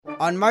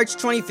On March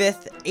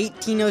 25th,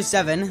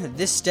 1807,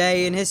 this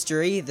day in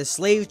history, the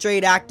Slave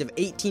Trade Act of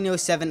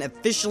 1807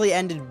 officially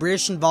ended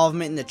British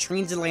involvement in the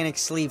transatlantic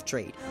slave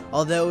trade,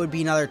 although it would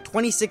be another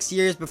 26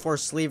 years before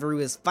slavery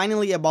was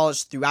finally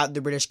abolished throughout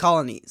the British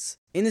colonies.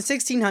 In the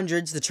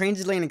 1600s, the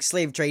transatlantic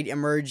slave trade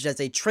emerged as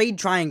a trade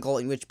triangle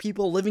in which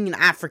people living in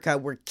Africa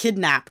were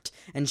kidnapped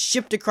and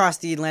shipped across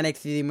the Atlantic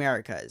to the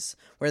Americas,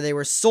 where they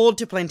were sold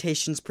to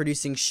plantations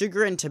producing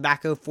sugar and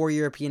tobacco for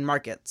European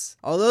markets.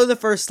 Although the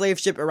first slave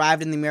ship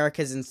arrived in the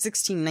Americas in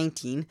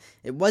 1619,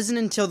 it wasn't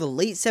until the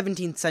late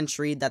 17th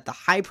century that the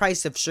high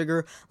price of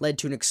sugar led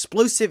to an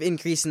explosive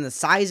increase in the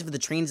size of the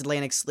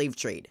transatlantic slave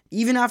trade.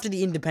 Even after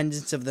the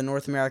independence of the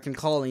North American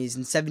colonies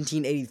in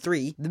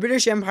 1783, the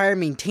British Empire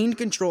maintained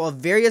control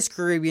of various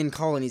Caribbean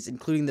colonies,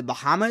 including the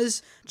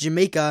Bahamas,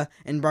 Jamaica,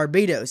 and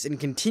Barbados, and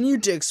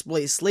continued to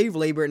exploit slave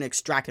labor and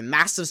extract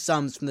massive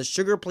sums from the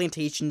sugar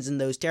plantations in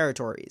those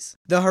territories.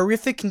 The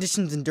horrific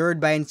conditions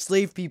endured by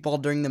enslaved people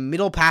during the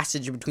Middle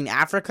Passage between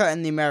Africa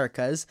and the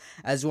Americas,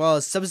 as well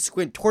as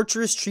subsequent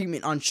torturous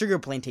treatment on sugar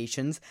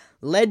plantations,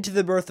 led to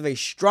the birth of a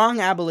strong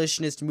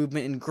abolitionist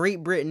movement in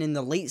Great Britain in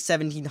the late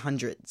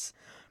 1700s.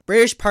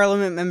 British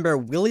Parliament member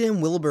William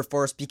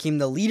Wilberforce became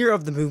the leader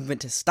of the movement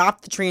to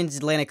stop the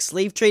transatlantic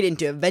slave trade and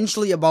to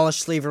eventually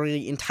abolish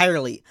slavery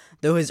entirely,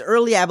 though his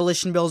early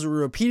abolition bills were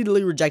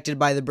repeatedly rejected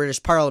by the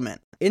British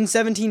Parliament. In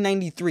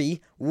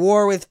 1793,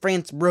 war with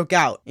France broke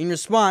out. In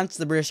response,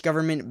 the British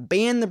government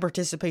banned the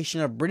participation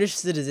of British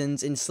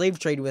citizens in slave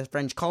trade with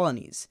French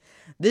colonies.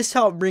 This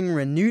helped bring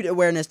renewed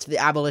awareness to the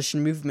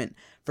abolition movement,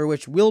 for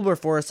which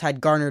Wilberforce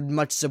had garnered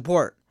much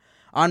support.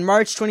 On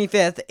March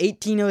 25th,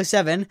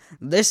 1807,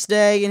 this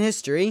day in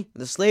history,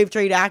 the Slave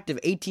Trade Act of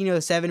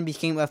 1807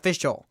 became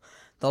official.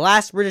 The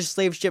last British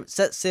slave ship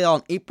set sail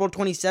on April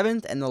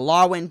 27th, and the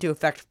law went into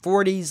effect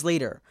 4 days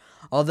later.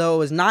 Although it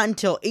was not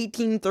until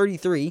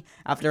 1833,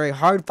 after a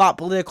hard-fought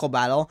political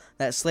battle,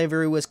 that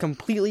slavery was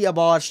completely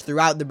abolished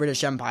throughout the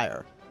British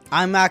Empire.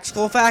 I'm Max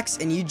Colfax,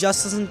 and you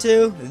just listened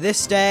to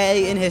This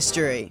Day in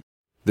History.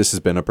 This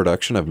has been a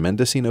production of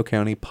Mendocino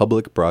County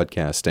Public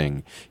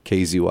Broadcasting,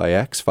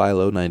 KZYX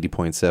Philo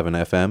 90.7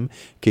 FM,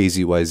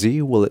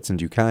 KZYZ Willits and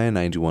Ukiah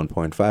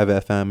 91.5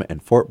 FM,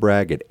 and Fort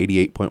Bragg at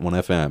 88.1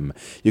 FM.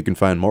 You can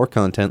find more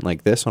content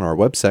like this on our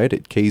website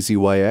at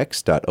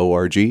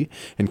kzyx.org,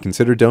 and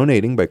consider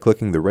donating by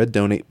clicking the red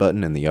donate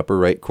button in the upper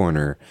right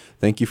corner.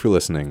 Thank you for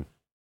listening.